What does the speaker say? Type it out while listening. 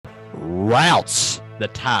routs the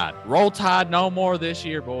Tide. Roll Tide no more this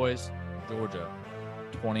year, boys. Georgia,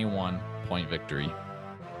 21-point victory.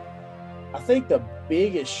 I think the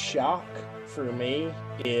biggest shock for me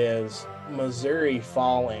is Missouri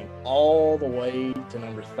falling all the way to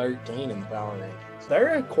number 13 in the power rankings.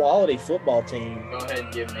 They're a quality football team. Go ahead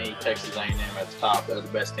and give me Texas A&M at the top. They're the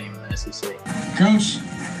best team in the SEC. Coach,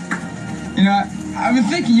 you know, I've been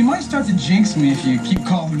thinking you might start to jinx me if you keep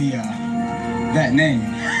calling me that name.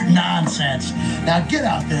 Nonsense. Now get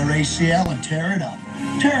out there, ACL, and tear it up.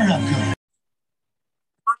 Tear it up good.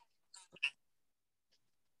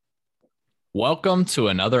 Welcome to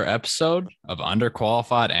another episode of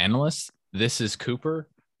Underqualified Analysts. This is Cooper.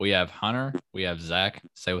 We have Hunter. We have Zach.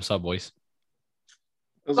 Say what's up, boys.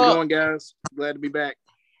 How's it going, guys? Glad to be back.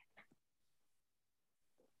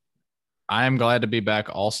 I am glad to be back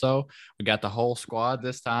also. We got the whole squad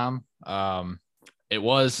this time. It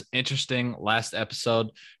was interesting last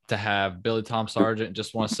episode to have Billy Tom Sargent.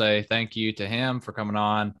 Just want to say thank you to him for coming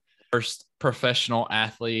on. First professional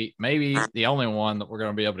athlete, maybe the only one that we're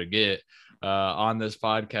going to be able to get on this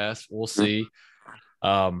podcast. We'll see.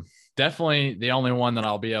 Definitely the only one that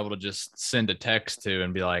I'll be able to just send a text to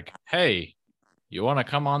and be like, hey, you want to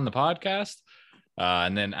come on the podcast?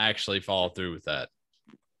 And then actually follow through with that.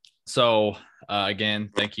 So,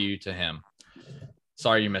 again, thank you to him.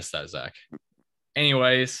 Sorry you missed that, Zach.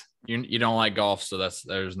 Anyways, you don't like golf, so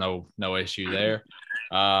there's no issue there.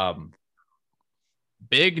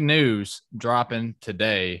 Big news dropping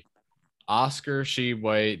today. Oscar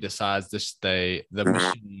Tshiebwe decides to stay the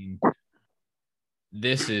machine.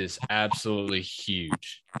 This is absolutely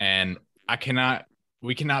huge, and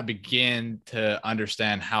we cannot begin to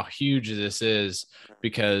understand how huge this is,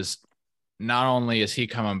 because not only is he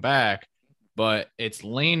coming back, but it's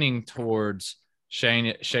leaning towards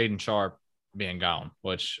Shaden Sharp being gone,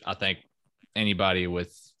 which I think anybody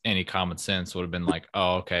with any common sense would have been like,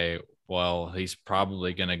 oh, okay, well, he's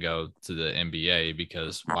probably going to go to the NBA,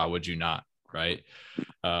 because why would you not, right?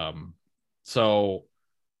 So,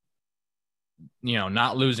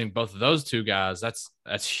 not losing both of those two guys,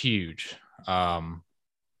 that's huge.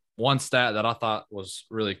 One stat that I thought was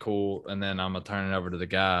really cool, and then I'm going to turn it over to the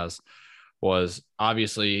guys, was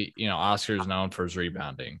obviously, Oscar is known for his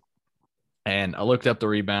rebounding. And I looked up the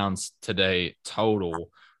rebounds today total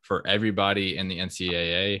for everybody in the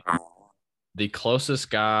NCAA. The closest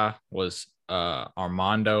guy was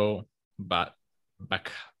Armando Bacot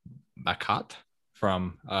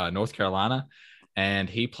from North Carolina, and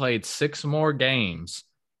he played 6 more games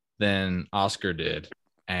than Oscar did,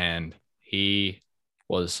 and he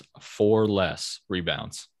was 4 less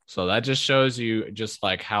rebounds. So that just shows you just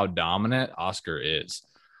like how dominant Oscar is.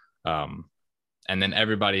 And then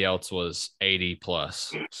everybody else was 80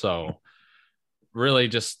 plus. So really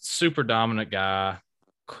just super dominant guy.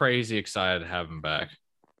 Crazy excited to have him back.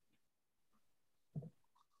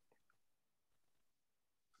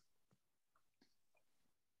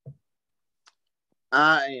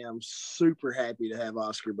 I am super happy to have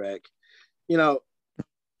Oscar back.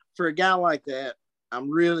 For a guy like that, I'm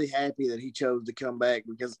really happy that he chose to come back,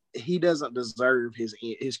 because he doesn't deserve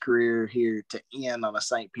his career here to end on a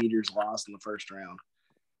St. Peter's loss in the first round.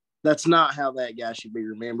 That's not how that guy should be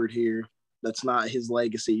remembered here. That's not his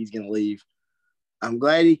legacy he's going to leave. I'm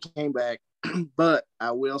glad he came back, but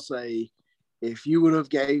I will say, if you would have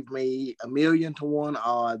gave me 1,000,000 to 1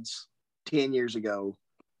 odds 10 years ago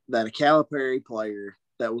that a Calipari player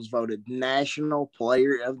that was voted National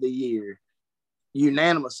Player of the Year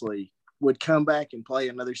unanimously would come back and play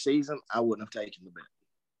another season, I wouldn't have taken the bet.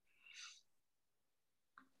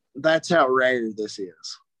 That's how rare this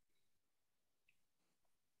is.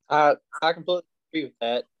 I completely agree with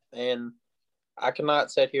that, and I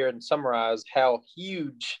cannot sit here and summarize how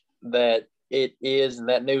huge that it is and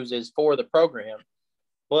that news is for the program.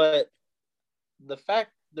 But the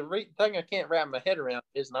thing I can't wrap my head around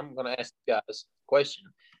is, and I'm going to ask you guys the question,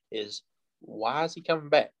 is why is he coming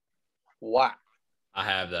back? Why? I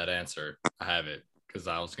have that answer. I have it, because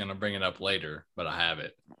I was going to bring it up later, but I have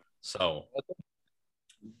it. So,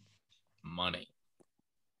 money.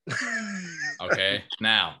 Okay.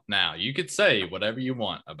 Now, you could say whatever you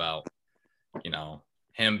want about,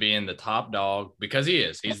 him being the top dog, because he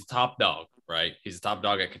is. He's the top dog, right? He's the top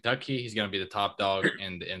dog at Kentucky. He's going to be the top dog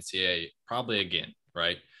in the NCAA probably again,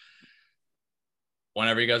 right?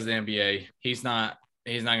 Whenever he goes to the NBA, he's not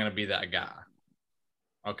going to be that guy.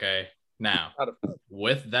 Okay. Now,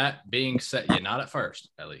 with that being said, not at first,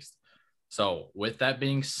 at least. So, with that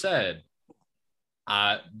being said,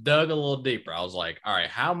 I dug a little deeper. I was like, all right,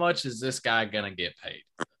 how much is this guy going to get paid?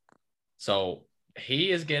 So,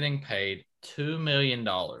 he is getting paid $2 million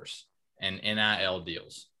in NIL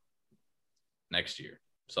deals. next year.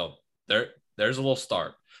 So there's a little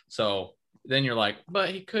start. So then you're like, but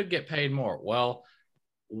he could get paid more. Well,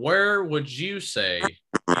 where would you say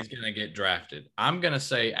he's going to get drafted? I'm going to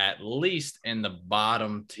say at least in the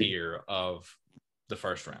bottom tier of the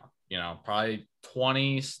first round, probably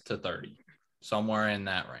 20s to 30, somewhere in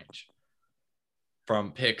that range.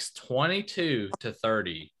 From picks 22 to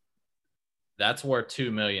 30, that's where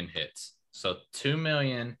 2 million hits. So 2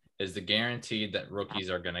 million is the guaranteed that rookies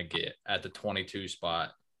are going to get at the 22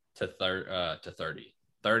 spot to 30.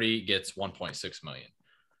 30 gets 1.6 million.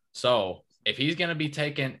 So if he's going to be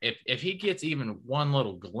taken, if he gets even one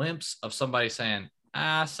little glimpse of somebody saying,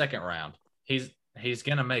 second round, he's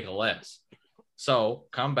going to make less. So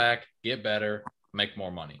come back, get better, make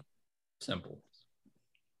more money. Simple.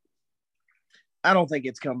 I don't think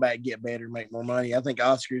it's come back, get better, make more money. I think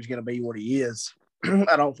Oscar is going to be what he is.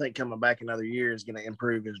 I don't think coming back another year is going to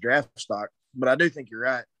improve his draft stock, but I do think you're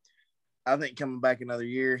right. I think coming back another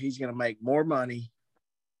year, he's going to make more money.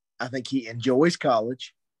 I think he enjoys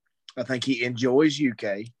college. I think he enjoys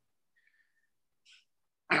UK.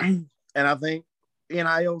 And I think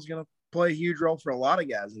NIL is going to play a huge role for a lot of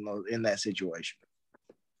guys in that situation.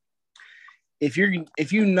 If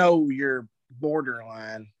you know you're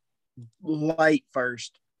borderline late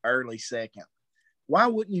first, early second, why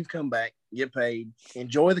wouldn't you come back, get paid,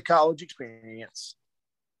 enjoy the college experience,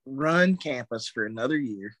 run campus for another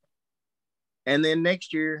year, and then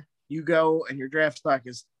next year you go and your draft stock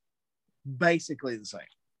is basically the same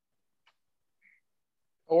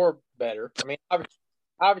or better? I mean,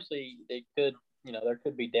 obviously it could, there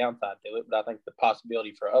could be downside to it, but I think the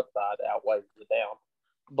possibility for upside outweighs the down.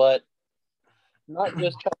 But not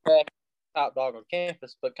just come back top dog on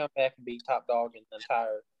campus, but come back and be top dog in the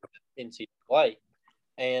entire NCAA.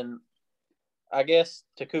 And I guess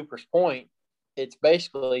to Cooper's point, it's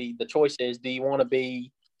basically the choice is, do you want to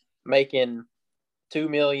be making $2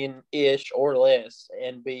 million-ish or less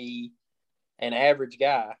and be an average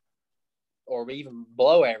guy or even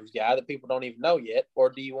below average guy that people don't even know yet? Or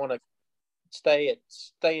do you want to stay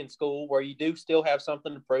in school where you do still have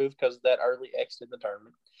something to prove because of that early exit in the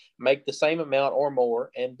tournament, make the same amount or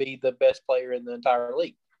more, and be the best player in the entire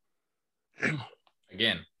league?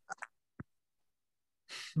 Again,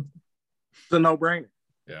 it's a no-brainer.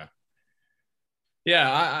 Yeah.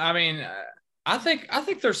 I mean, I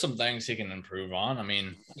think there's some things he can improve on. I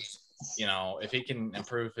mean, if he can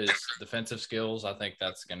improve his defensive skills, I think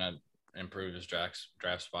that's gonna improve his draft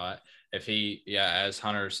spot. If he, as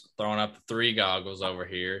Hunter's throwing up the 3 goggles over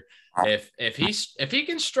here, if he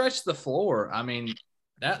can stretch the floor, I mean,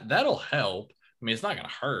 that'll help. I mean, it's not gonna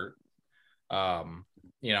hurt.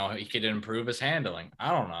 He could improve his handling.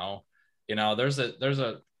 I don't know. There's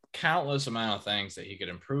a countless amount of things that he could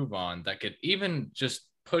improve on that could even just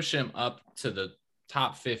push him up to the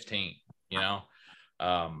top 15,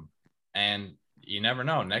 and you never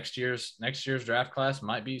know. Next year's draft class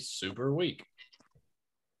might be super weak.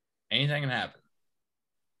 Anything can happen.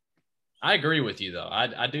 I agree with you though.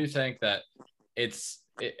 I do think that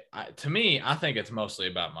to me, I think it's mostly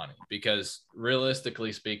about money, because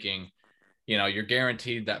realistically speaking, you're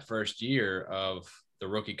guaranteed that first year of the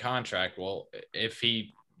rookie contract. Well, if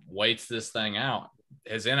he waits this thing out,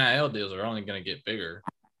 his NIL deals are only going to get bigger.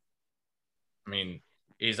 I mean,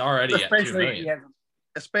 he's already at 2 million.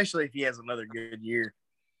 Especially if he has another good year.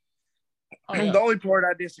 Oh, yeah. The only part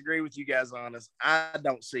I disagree with you guys on is I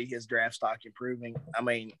don't see his draft stock improving. I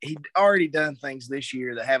mean, he'd already done things this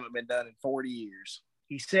year that haven't been done in 40 years.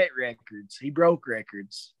 He set records. He broke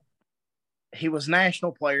records. He was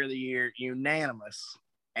National Player of the Year, unanimous,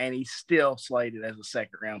 and he's still slated as a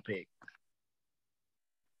second-round pick.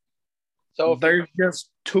 So there's just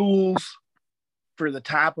tools for the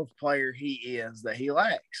type of player he is that he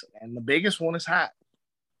lacks, and the biggest one is height.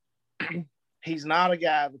 He's not a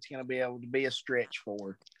guy that's going to be able to be a stretch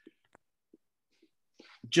for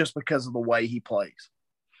just because of the way he plays.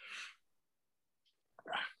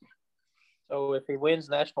 So if he wins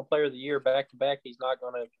National Player of the Year back-to-back, he's not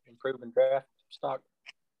going to improve in draft stock?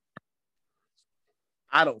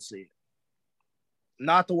 I don't see it.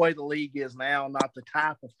 Not the way the league is now, not the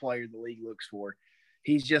type of player the league looks for.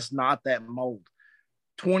 He's just not that mold.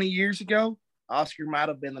 20 years ago, Oscar might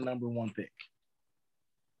have been the number 1 pick.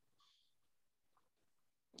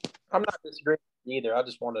 I'm not disagreeing either. I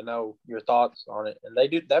just want to know your thoughts on it. And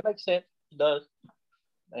that makes sense. It does.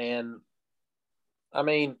 And I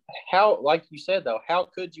mean, like you said though, how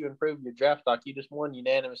could you improve your draft stock? You just won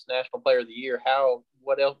unanimous National Player of the Year.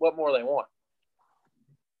 What else? What more they want?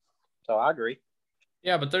 So I agree.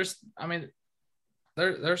 Yeah, but there's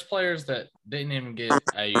players that didn't even get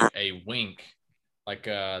a wink, like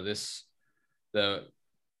the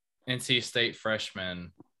NC State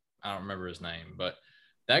freshman. I don't remember his name, but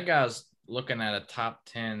that guy's looking at a top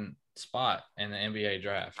 10 spot in the NBA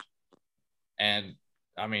draft. And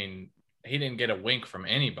I mean, he didn't get a wink from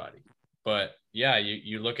anybody. But yeah,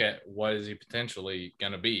 you look at what is he potentially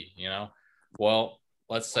going to be, you know? Well,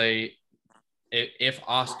 let's say if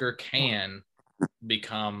Oscar can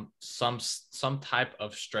become some type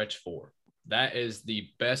of stretch four, that is the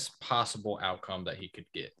best possible outcome that he could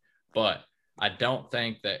get. But I don't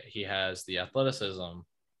think that he has the athleticism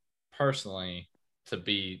personally to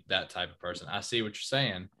be that type of person. I see what you're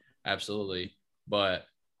saying, absolutely, but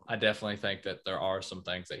I definitely think that there are some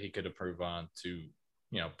things that he could improve on to,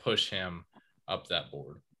 push him up that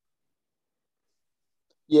board.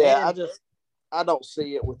 Yeah, I don't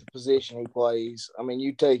see it with the position he plays. I mean,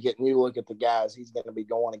 you take it and you look at the guys he's going to be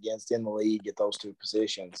going against in the league at those two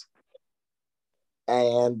positions.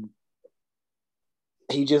 And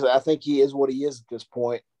I think he is what he is at this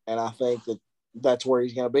point, and I think that's where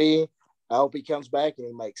he's going to be. I hope he comes back and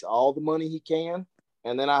he makes all the money he can,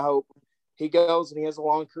 and then I hope he goes and he has a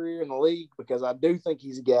long career in the league, because I do think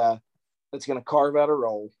he's a guy that's going to carve out a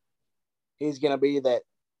role. He's going to be that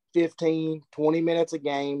 15, 20 minutes a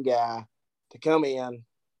game guy to come in,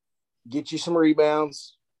 get you some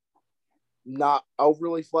rebounds, not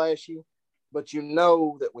overly flashy, but you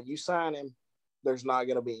know that when you sign him, there's not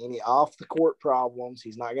going to be any off-the-court problems.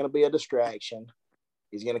 He's not going to be a distraction.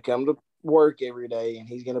 He's going to come to work every day, and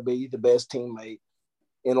he's going to be the best teammate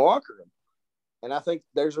in the locker room. And I think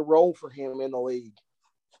there's a role for him in the league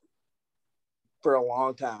for a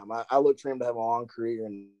long time. I look for him to have a long career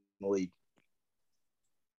in the league.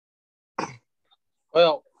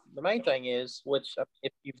 Well, the main thing is, which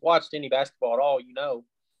if you've watched any basketball at all,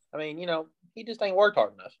 he just ain't worked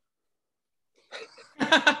hard enough.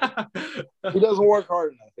 He doesn't work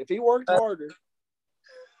hard enough. If he worked harder.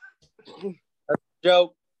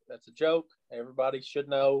 That's a joke. Everybody should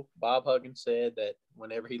know Bob Huggins said that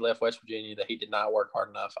whenever he left West Virginia that he did not work hard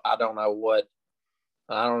enough. I don't know what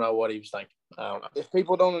he was thinking. I don't know. If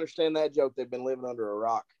people don't understand that joke, they've been living under a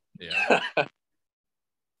rock. Yeah.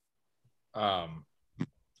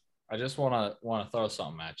 I just want to throw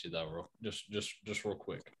something at you though, just real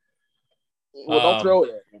quick. Well, don't throw it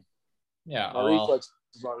at me. Yeah, my reflex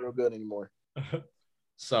is not real good anymore.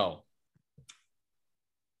 So,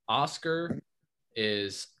 Oscar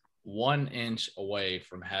is 1 inch away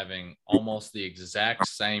from having almost the exact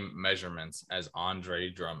same measurements as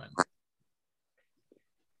Andre Drummond.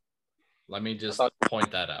 Let me just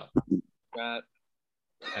point that out. Right.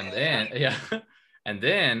 And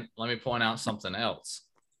then let me point out something else.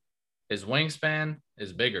 His wingspan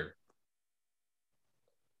is bigger.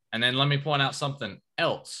 And then let me point out something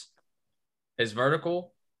else. His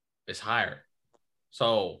vertical is higher.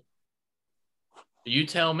 So you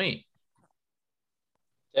tell me.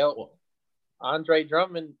 Andre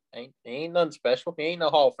Drummond ain't nothing special. He ain't no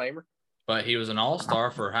Hall of Famer. But he was an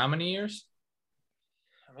all-star for how many years?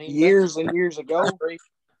 Years and years ago.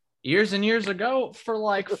 Years and years ago for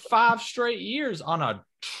like 5 straight years on a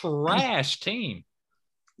trash team.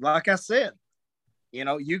 Like I said,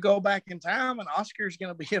 you go back in time and Oscar's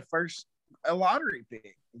going to be a lottery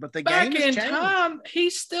pick. But the back game has in changed. Time,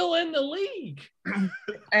 he's still in the league.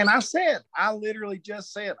 And I literally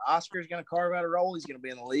just said Oscar's going to carve out a role. He's going to be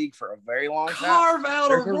in the league for a very long time. Carve out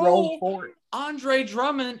There's a role for it. Andre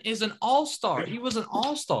Drummond is an all-star. He was an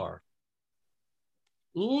all-star.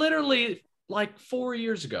 Literally like 4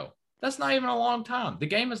 years ago. That's not even a long time. The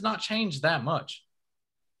game has not changed that much.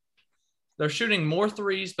 They're shooting more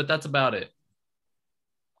threes, but that's about it.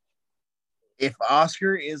 If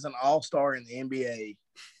Oscar is an all-star in the NBA,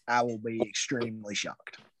 I will be extremely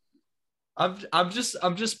shocked. I'm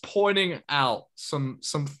just pointing out some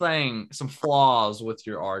flaws with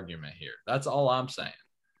your argument here. That's all I'm saying.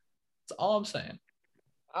 That's all I'm saying.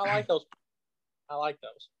 I like those.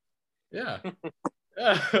 Yeah.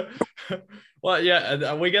 Well,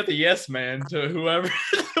 yeah, we got the yes man to whoever's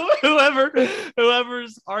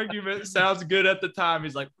argument sounds good at the time.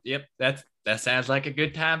 He's like, yep, that sounds like a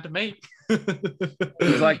good time to me.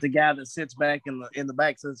 He's like the guy that sits back in the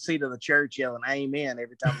back seat of the church yelling amen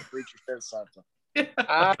every time the preacher says something.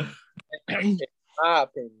 In my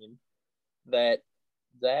opinion, that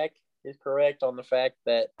Zach is correct on the fact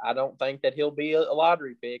that I don't think that he'll be a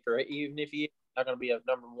lottery pick, or even if he's not going to be a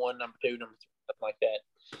number 1, number 2, number 3, something like that.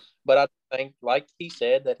 But I think, like he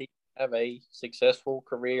said, that he have a successful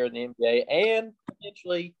career in the NBA and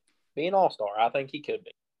potentially be an all-star. I think he could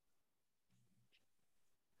be.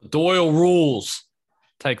 Doyle rules.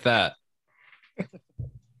 Take that.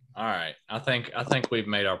 All right. I think we've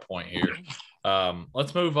made our point here.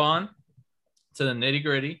 Let's move on to the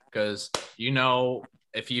nitty-gritty, because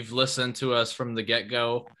if you've listened to us from the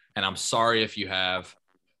get-go, and I'm sorry if you have,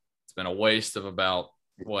 it's been a waste of about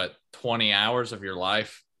 20 hours of your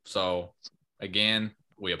life. So again,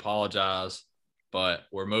 we apologize, but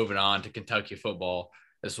we're moving on to Kentucky football.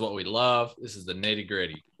 This is what we love. This is the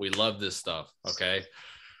nitty-gritty. We love this stuff. Okay.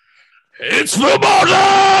 It's football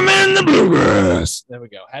time in the bluegrass. There we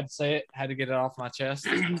go. Had to say it. Had to get it off my chest.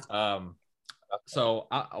 So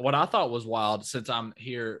what I thought was wild, since I'm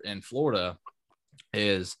here in Florida,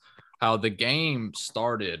 is how the game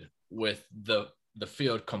started with the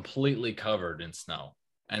field completely covered in snow.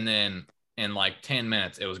 And then in like 10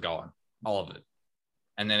 minutes, it was gone, all of it.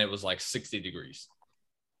 And then it was like 60 degrees.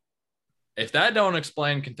 If that don't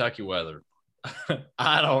explain Kentucky weather,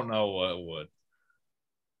 I don't know what would.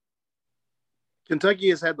 Kentucky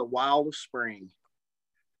has had the wildest spring.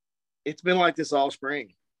 It's been like this all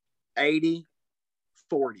spring. 80,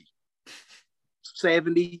 40,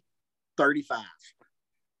 70, 35.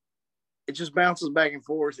 It just bounces back and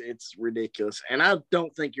forth. It's ridiculous. And I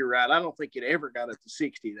don't think you're right. I don't think it ever got up to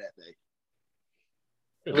 60 that day.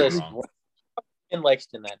 Listen, in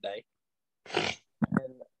Lexington that day.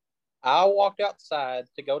 And I walked outside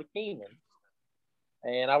to go to Keenan.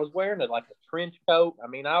 And I was wearing like a trench coat. I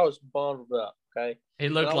mean, I was bundled up, okay? He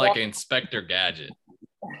looked like Inspector Gadget.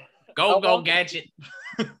 Go, Gadget.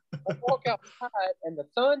 I walk outside, and the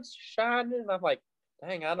sun's shining, and I'm like,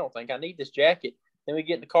 dang, I don't think I need this jacket. Then we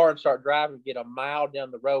get in the car and start driving, get a mile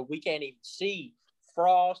down the road. We can't even see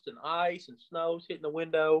frost and ice and snow's hitting the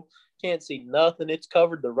window. Can't see nothing. It's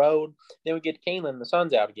covered the road. Then we get to Keeneland, and the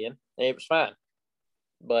sun's out again, and it was fine.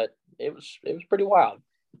 But it was pretty wild.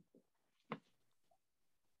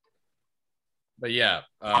 But yeah,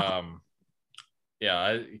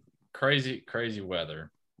 crazy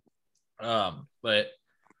weather. But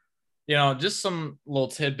just some little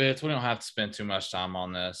tidbits. We don't have to spend too much time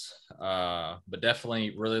on this, but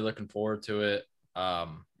definitely really looking forward to it.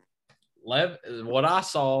 What I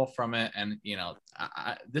saw from it, and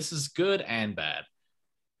this is good and bad.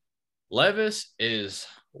 Levis is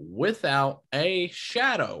without a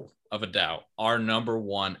shadow of a doubt our number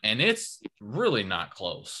one, and it's really not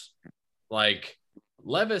close. Like,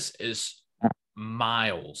 Levis is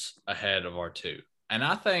miles ahead of our two. And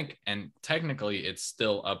I think, and technically it's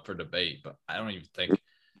still up for debate, but I don't even think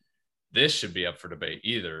this should be up for debate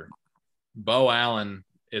either. Bo Allen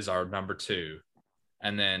is our number two.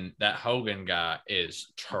 And then that Hogan guy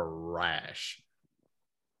is trash.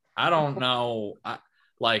 I don't know.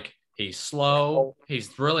 He's slow.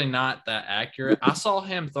 He's really not that accurate. I saw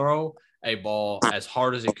him throw a ball as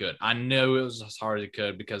hard as he could. I knew it was as hard as he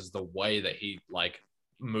could because of the way that he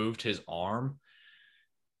moved his arm.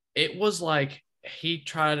 It was like he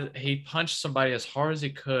punched somebody as hard as he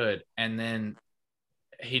could, and then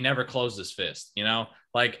he never closed his fist,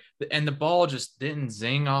 and the ball just didn't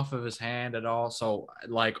zing off of his hand at all. So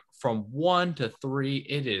from 1 to 3,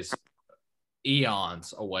 it is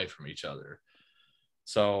eons away from each other.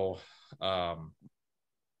 So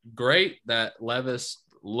great that Levis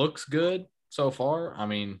looks good so far. I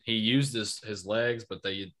mean, he used his legs, but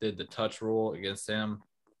they did the touch rule against him.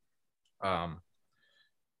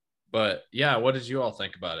 But yeah, what did you all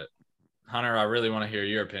think about it? Hunter, I really want to hear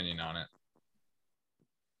your opinion on it.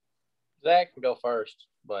 Zach can go first,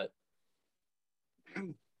 but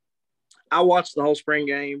I watched the whole spring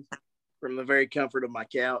game from the very comfort of my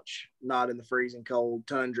couch, not in the freezing cold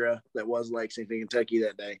tundra that was Lexington, Kentucky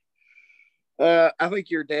that day. I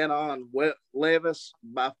think you're dead on. Levis,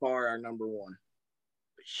 by far our number one.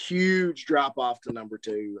 Huge drop off to number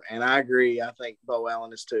two. And I agree. I think Bo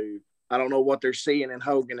Allen is too. I don't know what they're seeing in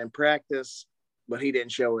Hogan in practice, but he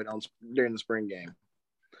didn't show it during the spring game.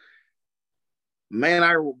 Man,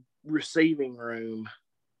 our receiving room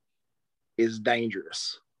is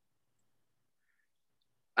dangerous.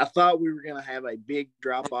 I thought we were going to have a big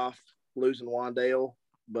drop off losing Wandale,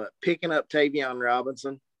 but picking up Tavion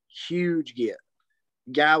Robinson, huge get.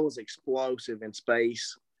 Guy was explosive in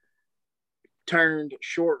space, turned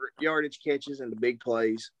short yardage catches into big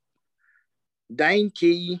plays. Dane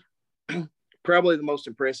Key, probably the most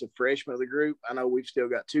impressive freshman of the group. I know we've still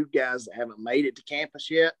got 2 guys that haven't made it to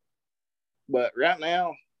campus yet, but right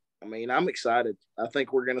now, I mean, I'm excited. I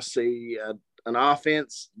think we're going to see an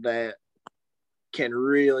offense that can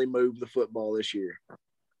really move the football this year.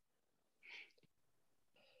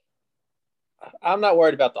 I'm not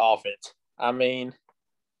worried about the offense. I mean,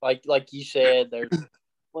 like you said, there's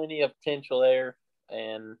plenty of potential there,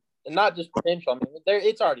 and not just potential. I mean,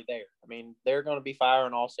 it's already there. I mean, they're going to be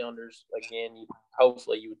firing all cylinders again.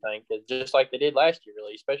 Hopefully, you would think, just like they did last year,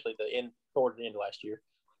 really, especially towards the end of last year.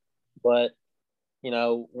 But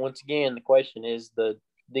once again, the question is the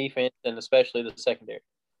defense and especially the secondary.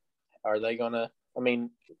 Are they going to?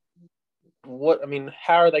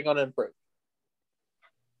 How are they going to improve?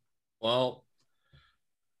 Well,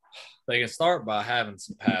 they can start by having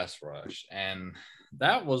some pass rush, and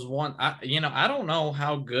that was one. I don't know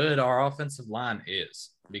how good our offensive line is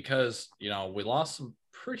because we lost some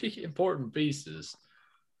pretty important pieces.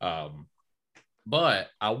 But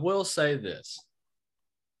I will say this: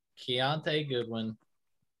 Keontae Goodwin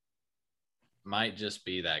might just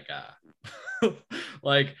be that guy.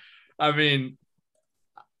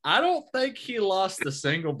 I don't think he lost a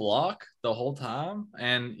single block the whole time.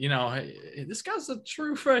 And, this guy's a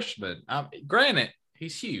true freshman. Granted,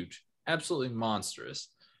 he's huge, absolutely monstrous,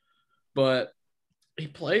 but he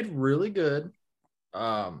played really good.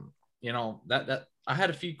 That I had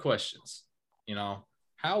a few questions.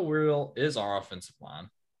 How real is our offensive line?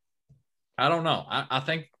 I don't know. I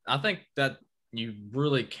think that you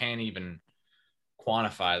really can't even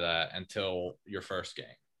quantify that until your first game.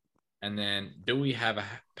 And then, do we have a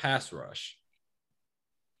pass rush?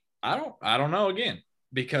 I don't know again,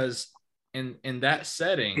 because in that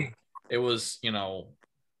setting, it was,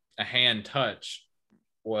 a hand touch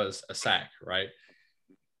was a sack, right?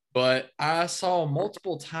 But I saw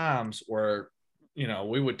multiple times where,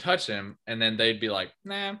 we would touch him and then they'd be like,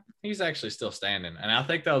 nah, he's actually still standing. And I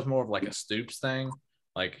think that was more of like a Stoops thing.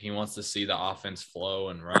 Like he wants to see the offense flow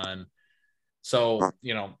and run. So,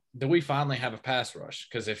 do we finally have a pass rush?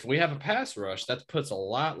 Because if we have a pass rush, that puts a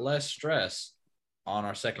lot less stress on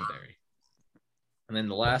our secondary. And then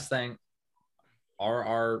the last thing, are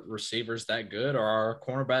our receivers that good, or are our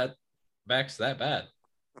cornerbacks that bad?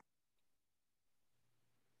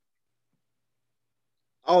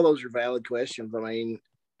 All those are valid questions.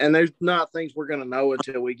 And there's not things we're going to know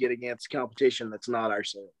until we get against competition that's not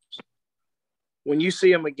ourselves. When you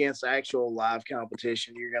see them against actual live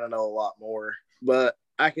competition, you're going to know a lot more. But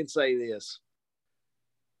I can say this.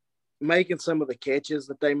 Making some of the catches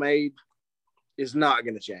that they made is not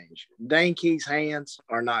going to change. Dane Key's hands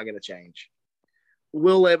are not going to change.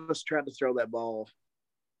 Will Levis tried to throw that ball.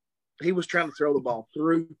 He was trying to throw the ball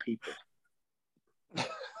through people.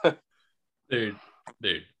 Dude,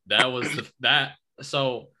 that was that.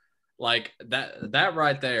 So, that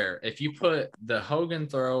right there, if you put the Hogan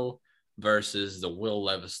throw versus the Will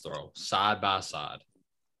Levis throw side by side,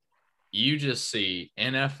 you just see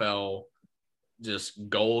NFL just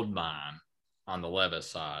gold mine on the Levis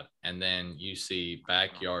side, and then you see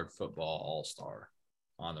backyard football all-star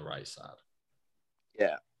on the right side.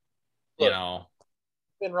 Yeah. Look,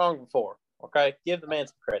 been wrong before. Okay, give the man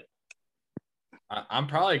some credit. I'm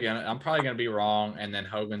probably gonna be wrong, and then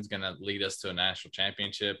Hogan's gonna lead us to a national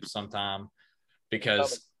championship sometime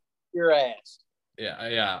because your ass.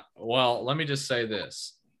 Yeah. Well, let me just say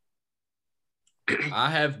this.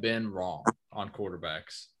 I have been wrong on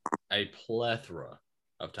quarterbacks a plethora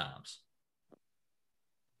of times.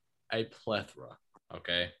 A plethora.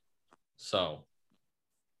 Okay. So,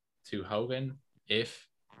 to Hogan, if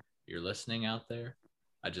you're listening out there,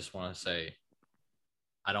 I just want to say,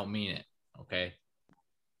 I don't mean it. Okay.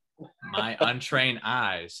 My untrained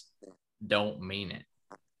eyes don't mean it.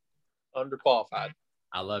 Underqualified.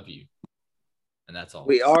 I love you. And that's all.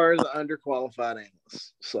 We are the underqualified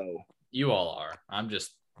analysts. So you all are. I'm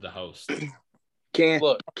just the host. Can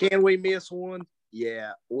we miss one?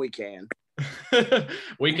 Yeah, we can.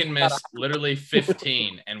 We can miss literally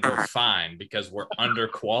 15 and we're fine because we're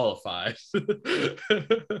underqualified.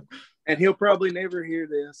 And he'll probably never hear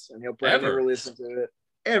this, and he'll probably never listen to it.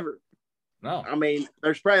 Ever. No.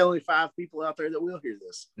 There's probably only 5 people out there that will hear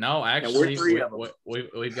this. No, actually,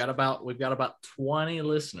 we've got about 20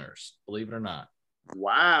 listeners, believe it or not.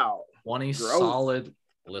 Wow. 20 solid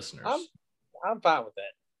listeners. I'm fine with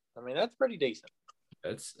that. That's pretty decent.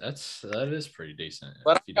 That is pretty decent.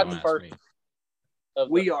 But if you don't ask me.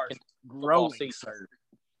 We are growing, sir.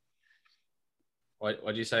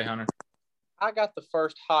 What'd you say, Hunter? I got the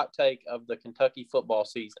first hot take of the Kentucky football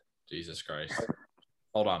season. Jesus Christ.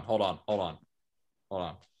 Hold on. Hot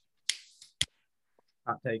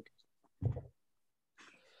take.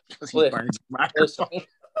 Listen.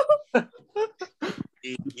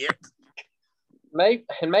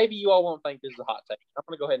 Maybe you all won't think this is a hot take. I'm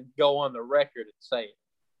going to go ahead and go on the record and say it.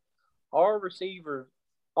 Our receivers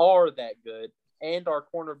are that good, and our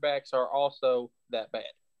cornerbacks are also that bad.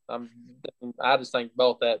 I just think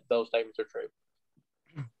both those statements are true.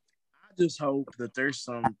 I just hope that there's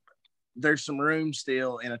some room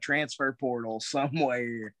still in a transfer portal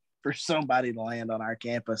somewhere for somebody to land on our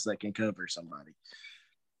campus that can cover somebody.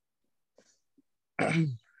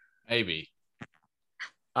 Maybe.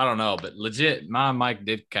 I don't know, but legit, my mic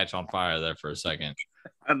did catch on fire there for a second.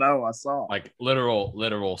 I know. I saw. Like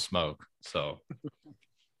literal smoke. So,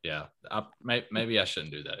 yeah, maybe I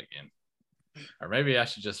shouldn't do that again. Or maybe I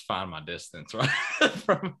should just find my distance, right?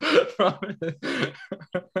 from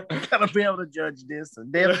Gotta be able to judge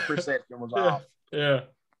distance. Depth perception was off. Yeah.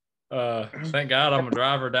 Thank God I'm a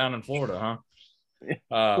driver down in Florida,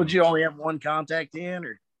 huh? Would you only have one contact in,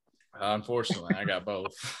 or? Unfortunately, I got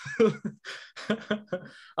both.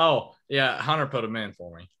 Oh, yeah, Hunter put them in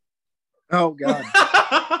for me. Oh God.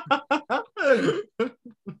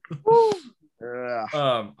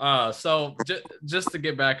 So just to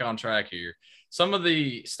get back on track here, some of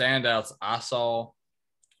the standouts I saw,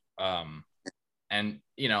 and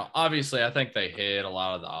obviously I think they hit a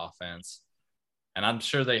lot of the offense, and I'm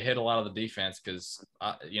sure they hit a lot of the defense because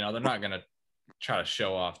they're not going to try to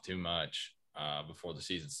show off too much before the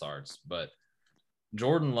season starts. But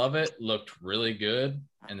Jordan Lovett looked really good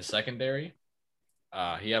in the secondary.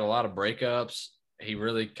 He had a lot of breakups. He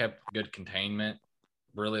really kept good containment.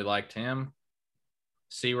 Really liked him.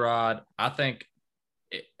 C-Rod, I think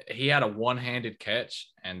he had a one-handed catch,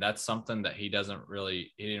 and that's something that he didn't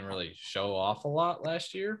really show off a lot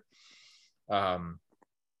last year. I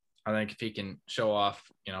think if he can show off,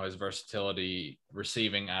 his versatility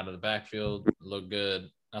receiving out of the backfield, look good.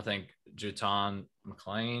 I think Juton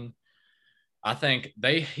McLean, I think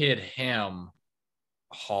they hit him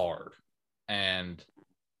hard, and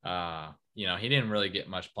he didn't really get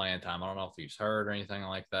much playing time. I don't know if he's hurt or anything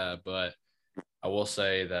like that, but I will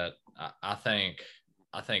say that I think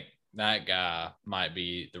that guy might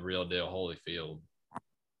be the real deal Holyfield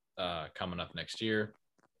coming up next year.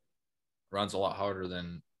 Runs a lot harder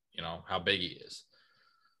than how big he is.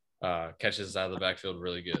 Catches out of the backfield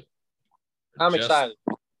really good. I'm excited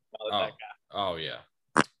about that guy. Oh yeah.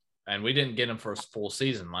 And we didn't get him for a full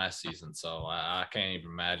season last season, so I can't even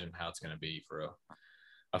imagine how it's going to be for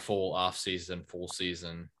a full off season, full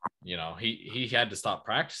season. He had to stop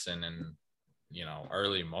practicing in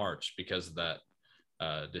early March because of that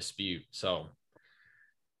dispute. So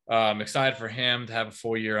I'm excited for him to have a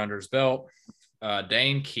full year under his belt.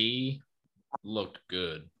 Dane Key looked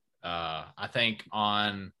good. I think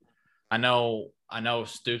I know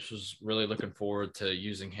Stoops was really looking forward to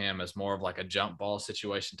using him as more of like a jump ball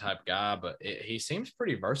situation type guy, but he seems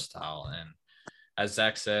pretty versatile. And as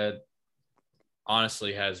Zach said,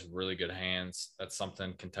 honestly has really good hands. That's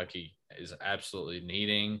something Kentucky is absolutely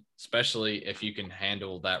needing, especially if you can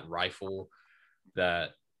handle that rifle that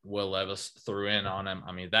Will Levis threw in on him.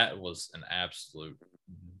 I mean, that was an absolute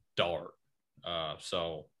dart.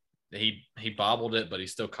 So he bobbled it, but he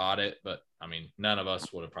still caught it. But I mean, none of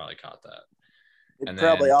us would have probably caught that. It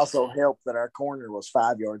probably also helped that our corner was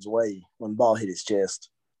 5 yards away when the ball hit his chest.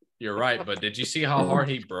 You're right, but did you see how hard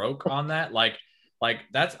he broke on that? Like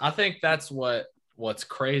I think that's what's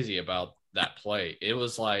crazy about that play. It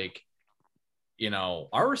was like,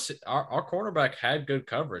 our cornerback had good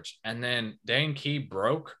coverage, and then Dane Key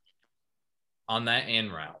broke on that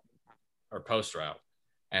in route or post route,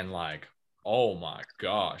 and like, oh my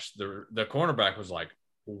gosh, the cornerback was like,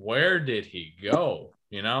 where did he go?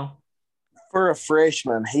 For a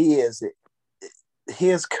freshman,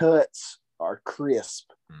 his cuts are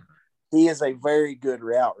crisp. Mm-hmm. He is a very good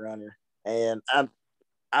route runner, and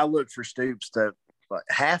I look for Stoops to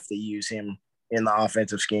have to use him in the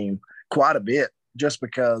offensive scheme quite a bit, just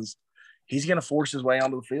because he's going to force his way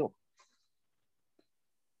onto the field.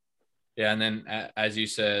 Yeah, and then as you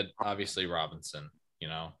said, obviously Robinson.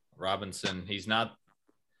 Robinson, he's not,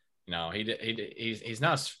 he's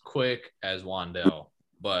not as quick as Wandell,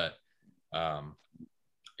 but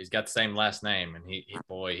he's got the same last name, and he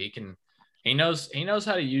knows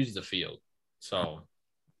how to use the field. So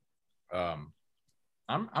I'm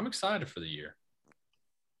excited for the year.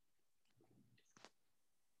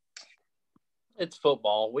 It's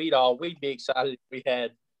football. We'd be excited if we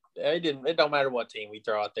had it don't matter what team we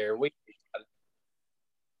throw out there. We'd be excited.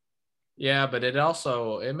 Yeah, but it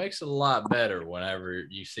makes it a lot better whenever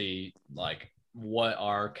you see like what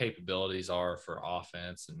our capabilities are for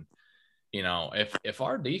offense. And if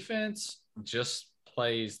our defense just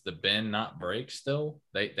plays the bend not break still,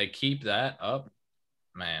 they keep that up,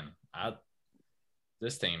 man,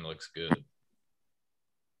 this team looks good.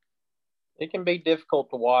 It can be difficult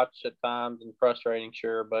to watch at times and frustrating,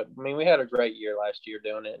 sure, but I mean, we had a great year last year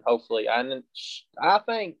doing it, and hopefully, I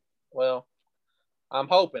think, well, I'm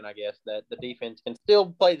hoping, I guess, that the defense can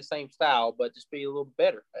still play the same style, but just be a little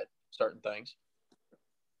better at certain things.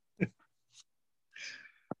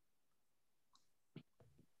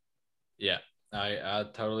 Yeah, I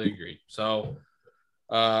totally agree. So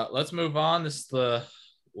let's move on. This is the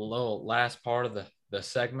little last part of the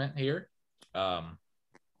segment here.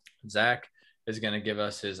 Zach, is going to give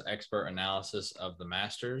us his expert analysis of the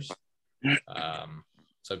Masters.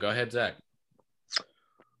 So go ahead, Zach.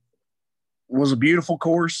 Was a beautiful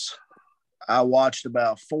course. I watched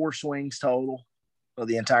about 4 swings total of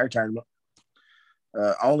the entire tournament.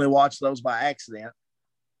 Only watched those by accident.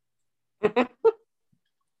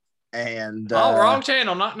 And wrong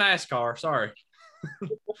channel, not NASCAR. Sorry.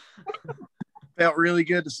 Felt really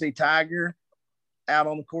good to see Tiger out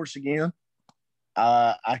on the course again.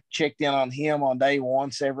 I checked in on him on day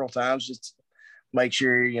one several times just to make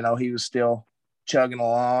sure, he was still chugging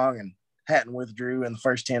along and hadn't withdrew in the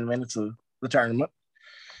first 10 minutes of the tournament.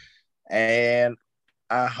 And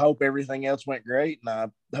I hope everything else went great. And I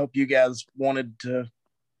hope you guys wanted the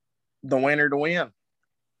winner to win.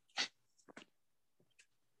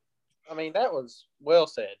 I mean, that was well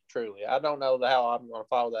said, truly. I don't know how I'm going to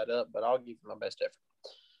follow that up, but I'll give you my best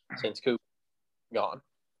effort since Coop gone.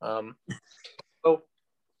 So,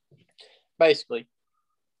 basically,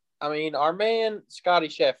 I mean, our man, Scotty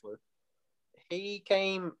Scheffler,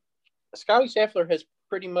 Scotty Scheffler has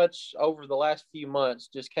pretty much over the last few months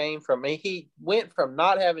just came from, he went from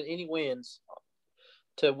not having any wins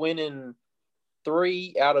to winning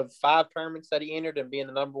 3 out of 5 tournaments that he entered and being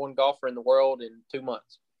the number 1 golfer in the world in 2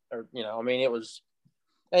 months. Or, it was,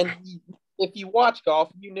 and if you watch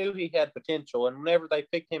golf, you knew he had potential. And whenever they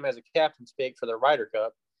picked him as a captain's pick for the Ryder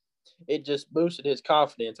Cup, it just boosted his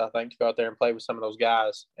confidence, I think, to go out there and play with some of those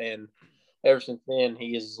guys. And ever since then,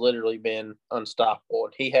 he has literally been unstoppable.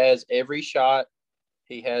 And he has every shot.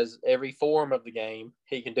 He has every form of the game.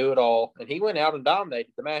 He can do it all. And he went out and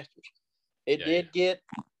dominated the Masters.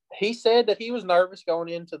 He said that he was nervous going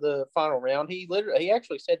into the final round. He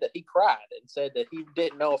actually said that he cried and said that he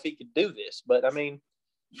didn't know if he could do this. But I mean,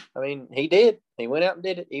 he did. He went out and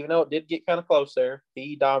did it, even though it did get kind of close there.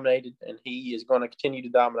 He dominated, and he is going to continue to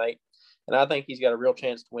dominate. And I think he's got a real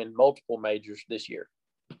chance to win multiple majors this year.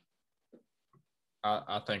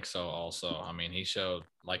 I think so also. I mean, he showed,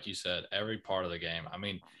 like you said, every part of the game. I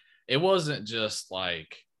mean, it wasn't just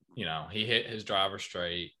like, he hit his driver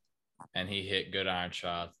straight and he hit good iron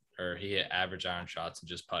shots, or he hit average iron shots and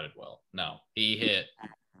just putted well. No, he hit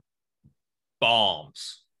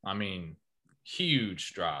bombs. I mean,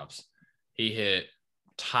 huge drives. He hit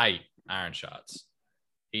tight iron shots.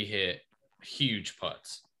 He hit huge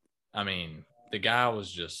putts. I mean, the guy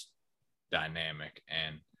was just dynamic.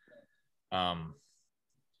 And,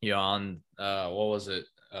 on what was it?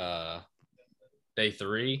 Day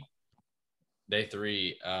three,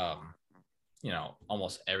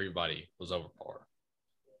 almost everybody was over par.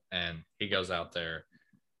 And he goes out there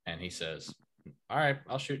and he says, all right,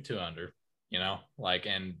 I'll shoot 2 under,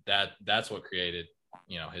 and that's what created,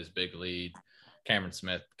 his big lead. Cameron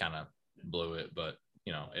Smith kind of blew it, but,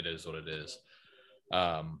 it is what it is.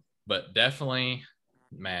 But definitely,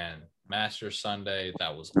 man, Masters Sunday,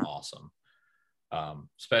 that was awesome.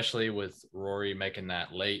 Especially with Rory making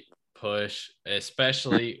that late push,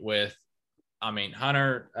 especially with,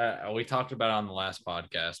 Hunter, we talked about it on the last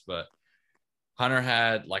podcast, but Hunter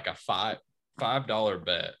had like a $5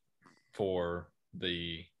 bet for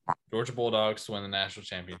the Georgia Bulldogs to win the national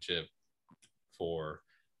championship, for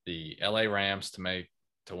the LA Rams to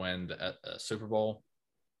win the Super Bowl,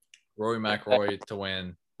 Rory McIlroy to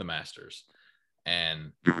win the Masters.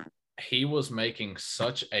 And he was making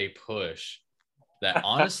such a push that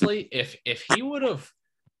honestly, if he would have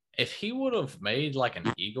made like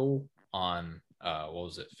an eagle on what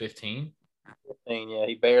was it, 15? 15, yeah,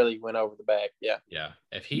 he barely went over the back. Yeah. Yeah.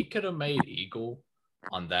 If he could have made eagle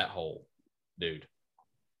on that hole, dude,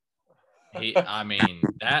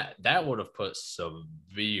 that would have put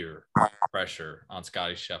severe pressure on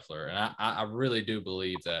Scotty Scheffler. And I really do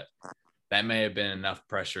believe that may have been enough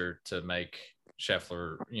pressure to make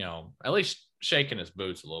Scheffler, at least shaking his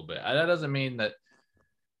boots a little bit. That doesn't mean that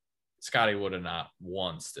Scotty would have not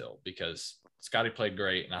won still, because Scotty played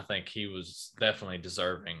great, and I think he was definitely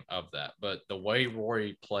deserving of that. But the way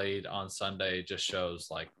Rory played on Sunday just shows,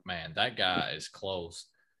 like, man, that guy is close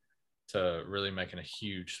to really making a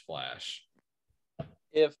huge splash.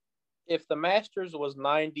 If the Masters was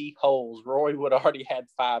 90 holes, Rory would have already had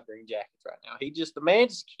 5 green jackets right now.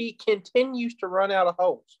 He continues to run out of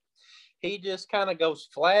holes. He just kind of goes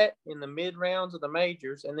flat in the mid rounds of the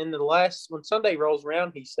majors. And then when Sunday rolls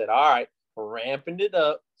around, he said, all right, ramping it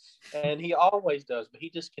up. And he always does, but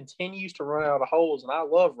he just continues to run out of holes. And I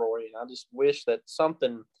love Rory, and I just wish that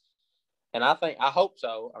something, and I hope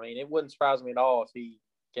so. I mean, it wouldn't surprise me at all if he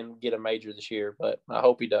can get a major this year, but I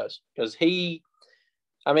hope he does, because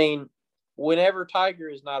whenever Tiger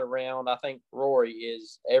is not around, I think Rory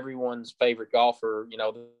is everyone's favorite golfer,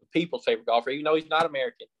 the people's favorite golfer, even though he's not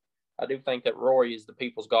American. I do think that Rory is the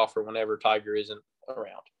people's golfer whenever Tiger isn't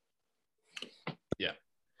around. Yeah.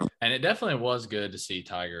 And it definitely was good to see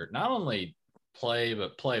Tiger not only play,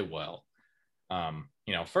 but play well.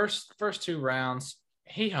 First 2 rounds,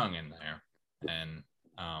 he hung in there. And,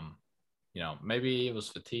 maybe it was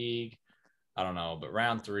fatigue. I don't know. But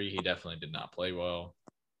round 3, he definitely did not play well.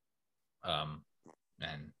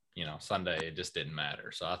 Sunday, it just didn't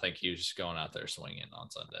matter. So I think he was just going out there swinging on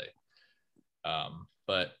Sunday.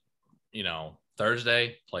 But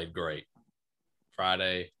Thursday played great.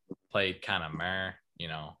 Friday played kind of meh,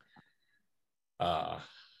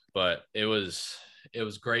 but it was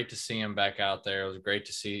great to see him back out there. It was great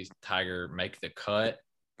to see Tiger make the cut.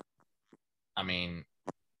 I mean,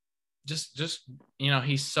 just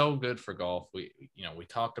he's so good for golf. We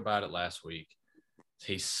talked about it last week.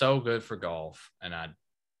 He's so good for golf, and I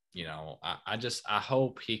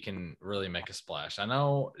hope he can really make a splash. I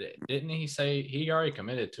know, didn't he say he already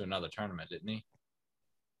committed to another tournament, didn't he?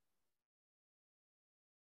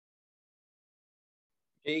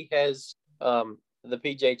 He has the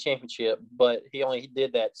PGA Championship, but he only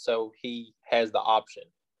did that so he has the option.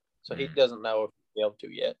 So he doesn't know if he'll be able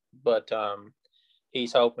to yet. But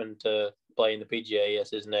he's hoping to play in the PGA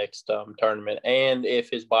as his next tournament. And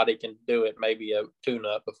if his body can do it, maybe one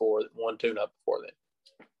tune-up before then.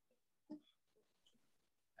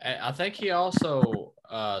 I think he also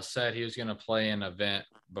said he was going to play an event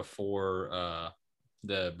before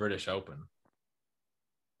the British Open.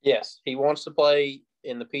 Yes, he wants to play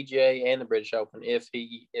in the PGA and the British Open if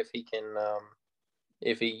he can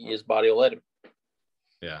if his body will let him.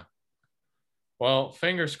 Yeah. Well,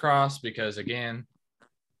 fingers crossed, because again,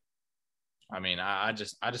 I mean, I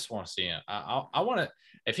just want to see him. I want to,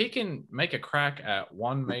 if he can make a crack at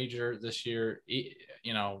one major this year,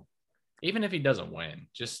 even if he doesn't win,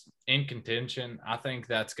 just in contention, I think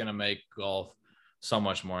that's going to make golf so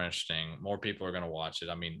much more interesting. More people are going to watch it.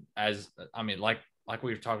 Like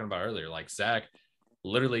we were talking about earlier, like Zach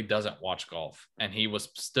literally doesn't watch golf, and he was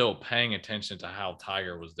still paying attention to how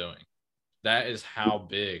Tiger was doing. That is how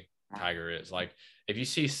big Tiger is. Like, if you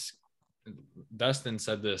see, Dustin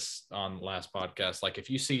said this on the last podcast, like if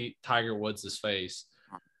you see Tiger Woods' face,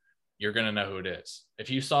 you're going to know who it is. If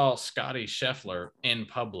you saw Scotty Scheffler in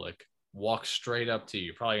public walk straight up to you,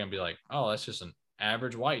 you're probably going to be like, oh, that's just an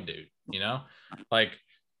average white dude, like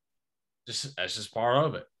that's just part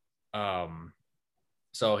of it.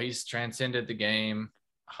 So he's transcended the game.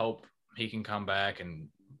 Hope he can come back and,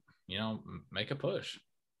 make a push.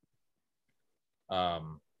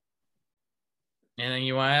 Anything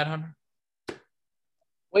you want to add, Hunter?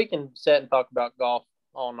 We can sit and talk about golf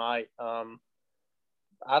all night. The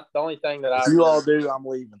only thing that you all do, I'm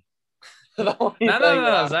leaving. No,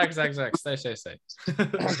 Zach, stay. The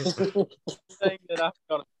thing that I'm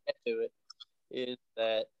going to add to it is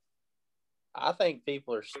that I think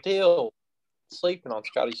people are still sleeping on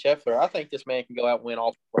Scotty Scheffler. I think this man can go out and win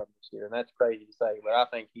all 4 this year, and that's crazy to say, but I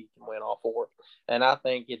think he can win all 4, and I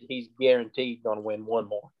think he's guaranteed going to win one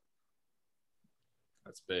more.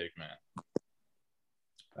 That's big, man.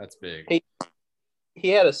 That's big. He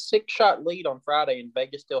had a 6-shot lead on Friday, and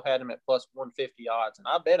Vegas still had him at plus 150 odds, and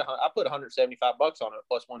I put $175 on it at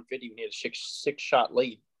plus 150 when he had a 6-shot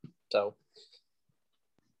lead. So,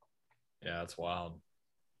 yeah, that's wild.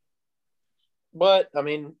 But, I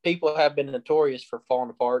mean, people have been notorious for falling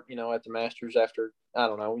apart, at the Masters after, I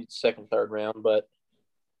don't know, second, third round. But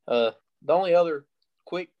the only other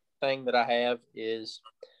quick thing that I have is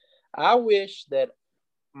I wish that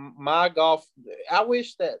watching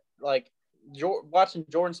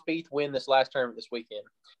Jordan Spieth win this last tournament this weekend,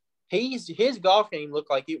 his golf game looked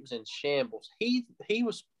like it was in shambles. He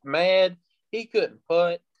was mad. He couldn't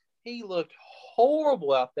putt. He looked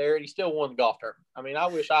horrible out there, and he still won the golf tournament. I mean, I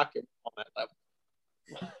wish I could on that level.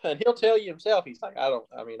 And he'll tell you himself, he's like, I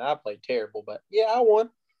played terrible, but yeah, I won.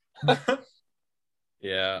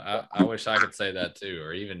 Yeah, I wish I could say that too,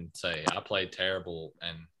 or even say I played terrible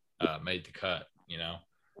and made the cut,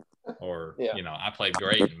 or, I played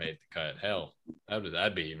great and made the cut. Hell,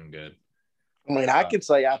 that'd be even good. I mean, I could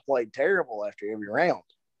say I played terrible after every round.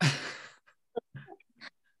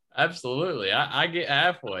 Absolutely. I get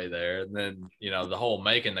halfway there, and then, the whole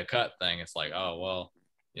making the cut thing, it's like, oh, well,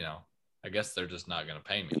 I guess they're just not going to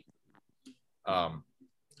pay me.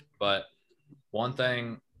 But one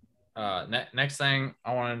thing, next thing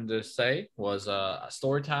I wanted to say was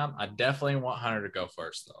story time. I definitely want Hunter to go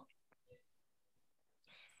first, though.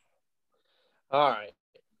 All right.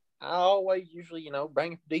 I always usually,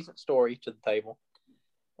 bring a decent story to the table.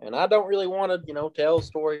 And I don't really want to, tell a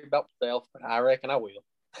story about myself, but I reckon I will.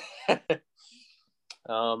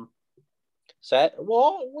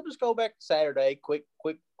 Well, we'll just go back to Saturday. Quick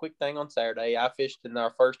thing on Saturday. I fished in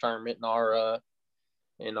our first tournament in our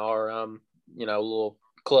little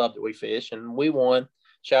club that we fish, and we won.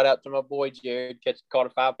 Shout out to my boy Jared. Caught a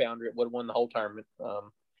 5-pounder. It would have won the whole tournament.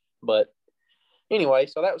 But anyway,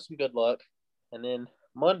 so that was some good luck. And then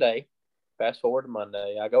Monday, fast forward to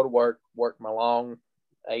Monday, I go to work my long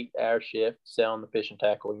 8-hour shift selling the fishing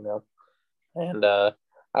tackle, and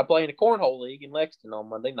I play in a cornhole league in Lexington on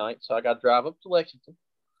Monday night, so I got to drive up to Lexington.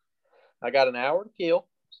 I got an hour to kill,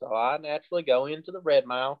 so I naturally go into the Red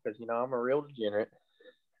Mile because, I'm a real degenerate.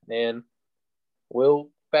 And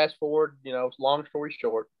we'll fast forward, long story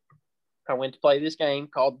short, I went to play this game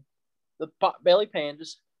called the Potbelly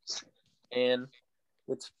Pandas, and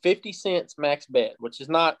it's 50 cents max bet, which is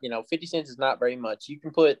not, 50 cents is not very much. If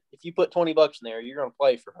you put $20 in there, you're going to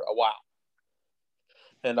play for a while.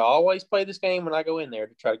 And I always play this game when I go in there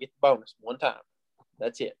to try to get the bonus one time.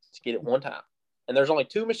 That's it. Just get it one time. And there's only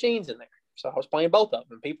 2 machines in there. So I was playing both of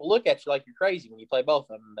them. And people look at you like you're crazy when you play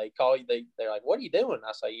both of them. They call you, they're like, what are you doing?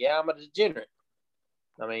 I say, yeah, I'm a degenerate.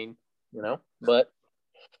 I mean, but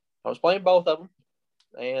I was playing both of them.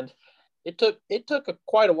 And it took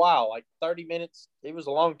quite a while, like 30 minutes. It was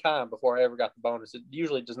a long time before I ever got the bonus. It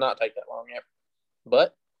usually does not take that long ever.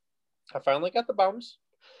 But I finally got the bonus.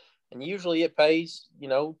 And usually it pays,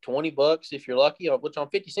 $20 if you're lucky, which on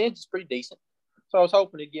 50 cents is pretty decent. So I was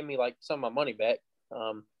hoping to give me like some of my money back.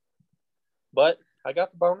 But I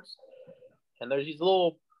got the bonus. And there's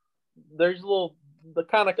the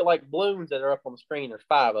kind of like balloons that are up on the screen. There's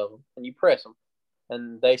 5 of them, and you press them.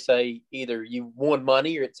 And they say either you won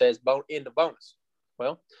money or it says end of bonus.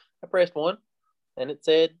 Well, I pressed one, and it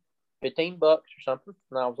said $15 or something.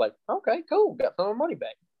 And I was like, okay, cool. Got some of my money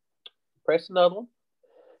back. Pressed another one.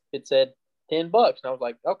 It said $10. And I was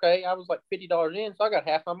like, okay, I was like $50 in, so I got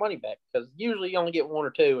half my money back because usually you only get 1 or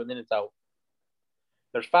 2 and then it's over.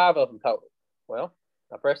 There's 5 of them total. Well,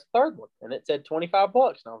 I pressed the third one and it said $25.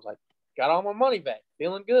 And I was like, got all my money back.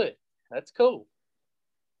 Feeling good. That's cool.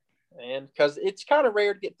 And because it's kind of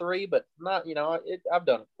rare to get 3, but not, I've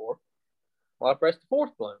done it before. Well, I pressed the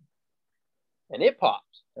 4th balloon and it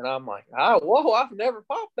pops. And I'm like, whoa, I've never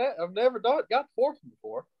popped that. I've never got the 4th one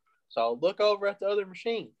before. So I'll look over at the other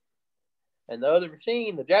machine. And the other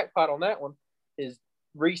machine, the jackpot on that one is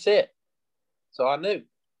reset. So I knew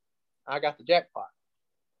I got the jackpot.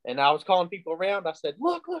 And I was calling people around. I said,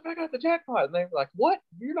 look, I got the jackpot. And they were like, what?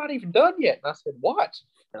 You're not even done yet. And I said, watch.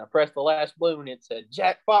 And I pressed the last balloon. It said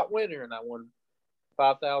jackpot winner. And I won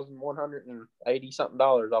 $5,180 something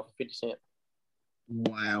off of 50 cents.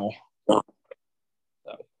 Wow. So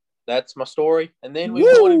that's my story. And then we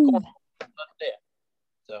won in corner.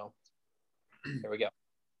 So there we go.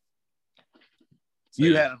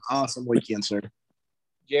 You had an awesome weekend, sir.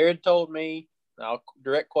 Jared told me, I'll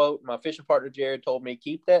direct quote, my fishing partner Jared told me,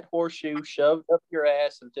 keep that horseshoe shoved up your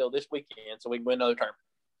ass until this weekend so we can win another tournament.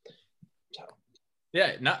 So.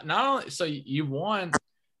 Yeah, not only so you won.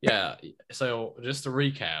 Yeah, so just to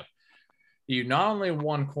recap, you not only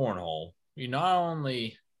won cornhole, you not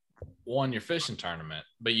only won your fishing tournament,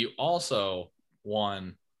 but you also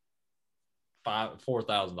won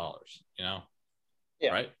 $4,000. Yeah,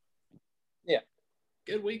 right. Yeah,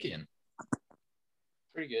 good weekend.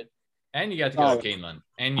 Pretty good. And you got to go to Keeneland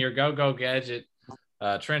and your Go Gadget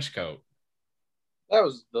trench coat. That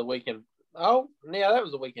was the weekend. Oh, yeah, that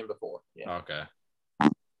was the weekend before. Yeah. Okay.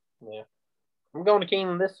 Yeah. I'm going to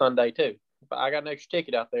Keeneland this Sunday, too. I got an extra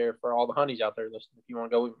ticket out there for all the honeys out there listening if you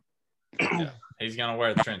want to go with me. Yeah. He's going to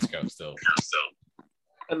wear the trench coat still.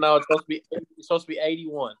 No, it's supposed to be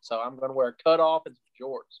 81, so I'm going to wear a cutoff and some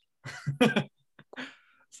shorts.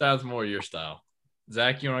 Sounds more your style.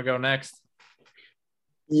 Zach, you want to go next?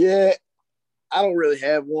 Yeah, I don't really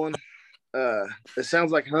have one. It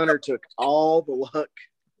sounds like Hunter took all the luck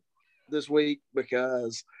this week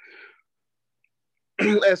because,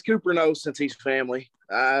 as Cooper knows, since he's family,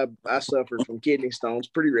 I suffer from kidney stones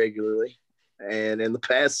pretty regularly. And in the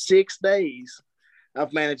past 6 days,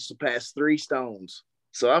 I've managed to pass 3 stones.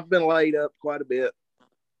 So I've been laid up quite a bit,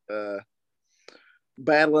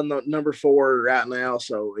 battling the number 4 right now.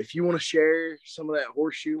 So if you want to share some of that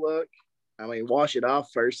horseshoe luck, I mean, wash it off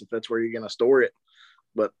first if that's where you're going to store it.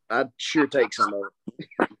 But I'd sure take some of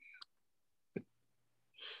it.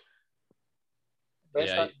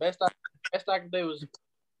 Best I can do is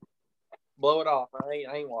blow it off. I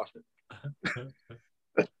ain't washing it.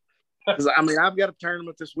 Because, I mean, I've got a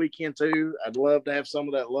tournament this weekend, too. I'd love to have some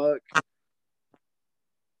of that luck.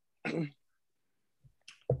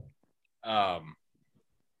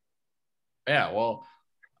 Yeah, well,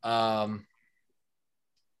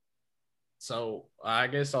 So I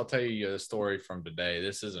guess I'll tell you a story from today.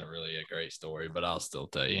 This isn't really a great story, but I'll still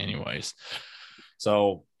tell you anyways.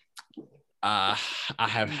 So I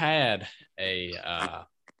have had I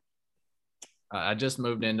just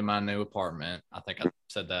moved into my new apartment. I think I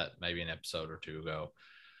said that maybe an episode or two ago.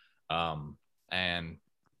 And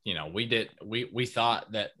we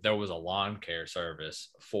thought that there was a lawn care service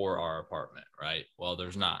for our apartment, right? Well,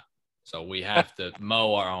 there's not. So we have to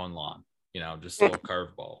mow our own lawn, just a little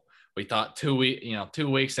curveball. We thought 2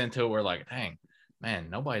 weeks into it, we're like, dang, man,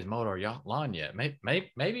 nobody's mowed our lawn yet.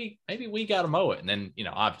 Maybe we got to mow it. And then,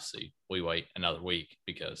 obviously we wait another week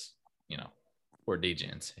because, we're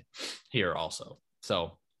degens here also.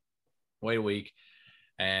 So wait a week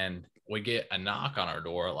and we get a knock on our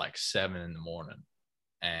door at like 7 a.m.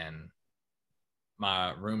 And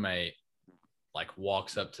my roommate like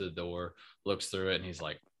walks up to the door, looks through it, and he's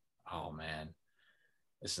like, oh man,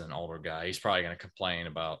 this is an older guy. He's probably going to complain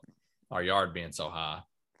about our yard being so high.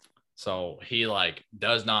 So he like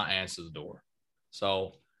does not answer the door.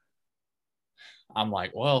 So I'm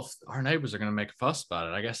like, well, if our neighbors are going to make a fuss about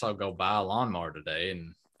it, I guess I'll go buy a lawnmower today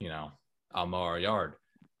and, I'll mow our yard.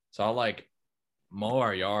 So I like mow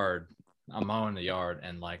our yard. I'm mowing the yard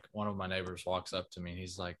and like one of my neighbors walks up to me and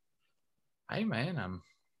he's like, hey man, I'm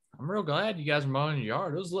real glad you guys are mowing your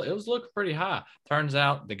yard. It was looking pretty high. Turns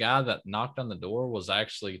out the guy that knocked on the door was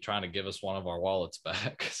actually trying to give us one of our wallets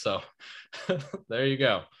back. So there you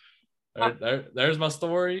go. There's my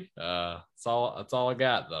story. That's all I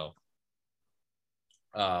got though.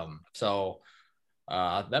 So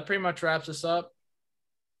that pretty much wraps us up.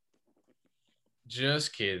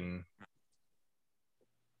 Just kidding.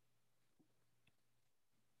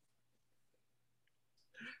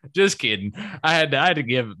 Just kidding. I had to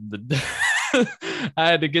give the I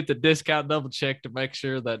had to get the discount double check to make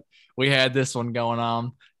sure that we had this one going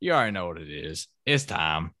on. You already know what it is. It's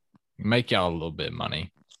time. Make y'all a little bit of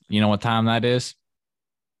money. You know what time that is?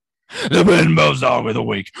 The Benbo's Dog of the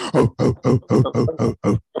Week.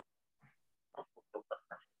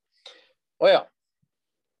 Well,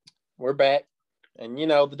 we're back. And,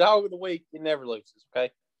 the dog of the week, it never loses,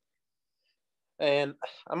 okay? And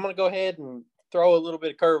I'm going to go ahead and throw a little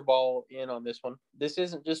bit of curveball in on this one. This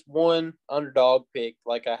isn't just one underdog pick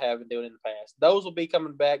like I have been doing in the past. Those will be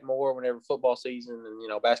coming back more whenever football season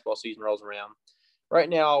and, basketball season rolls around. Right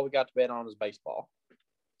now, all we got to bet on is baseball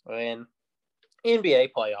and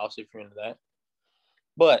NBA playoffs if you're into that.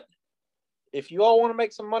 But if you all want to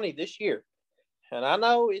make some money this year, and I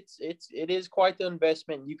know it is quite the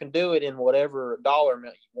investment. You can do it in whatever dollar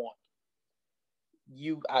amount you want.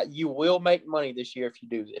 You will make money this year if you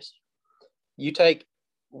do this. You take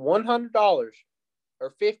 $100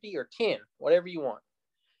 or $50 or $10, whatever you want.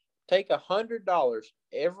 Take $100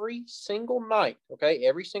 every single night, okay?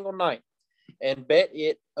 Every single night. And bet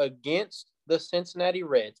it against the Cincinnati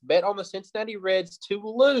Reds. Bet on the Cincinnati Reds to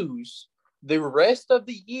lose the rest of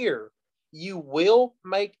the year. You will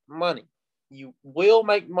make money. You will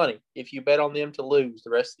make money if you bet on them to lose the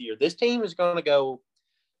rest of the year. This team is going to go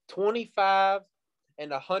 25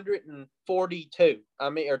 and 142.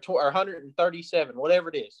 Or 137, whatever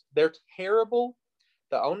it is. They're terrible.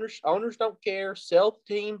 The owners don't care. Sell the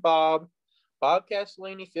team, Bob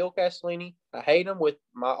Castellini, Phil Castellini. I hate them with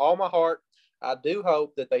all my heart. I do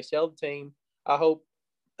hope that they sell the team. I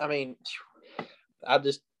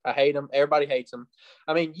hate them. Everybody hates them.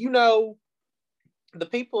 The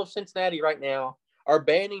people of Cincinnati right now are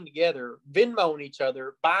banding together, Venmoing each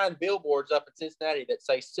other, buying billboards up in Cincinnati that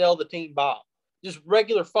say, sell the team, Bob. Just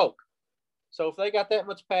regular folk. So if they got that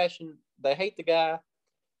much passion, they hate the guy.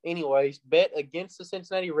 Anyways, bet against the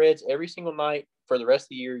Cincinnati Reds every single night for the rest of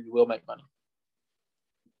the year. You will make money.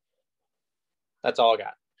 That's all I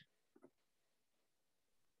got.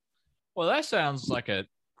 Well, that sounds like a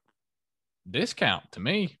discount to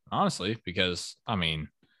me, honestly, because,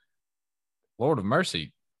 Lord of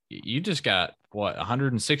mercy, you just got,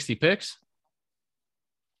 160 picks?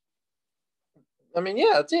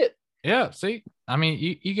 Yeah, that's it. Yeah, see?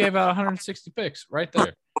 You gave out 160 picks right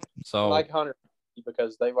there. So like 100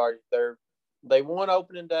 because they won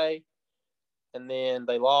opening day, and then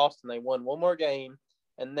they lost, and they won one more game,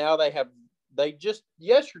 and now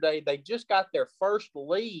yesterday they just got their first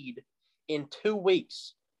lead in 2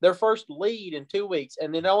 weeks. Their first lead in 2 weeks,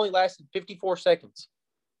 and it only lasted 54 seconds.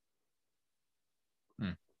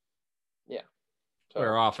 Yeah. So,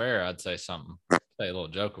 we're off air. I'd say something, say a little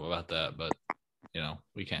joke about that, but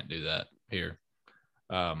we can't do that here.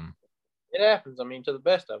 It happens. To the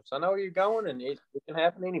best of us. I know where you're going, and it can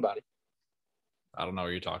happen to anybody. I don't know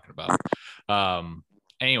what you're talking about.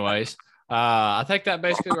 Anyways, I think that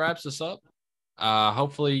basically wraps us up.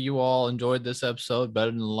 hopefully you all enjoyed this episode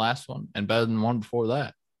better than the last one and better than the one before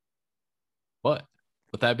that. But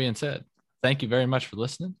with that being said, thank you very much for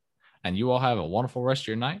listening, and you all have a wonderful rest of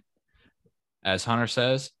your night. As Hunter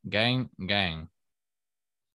says, gang, gang.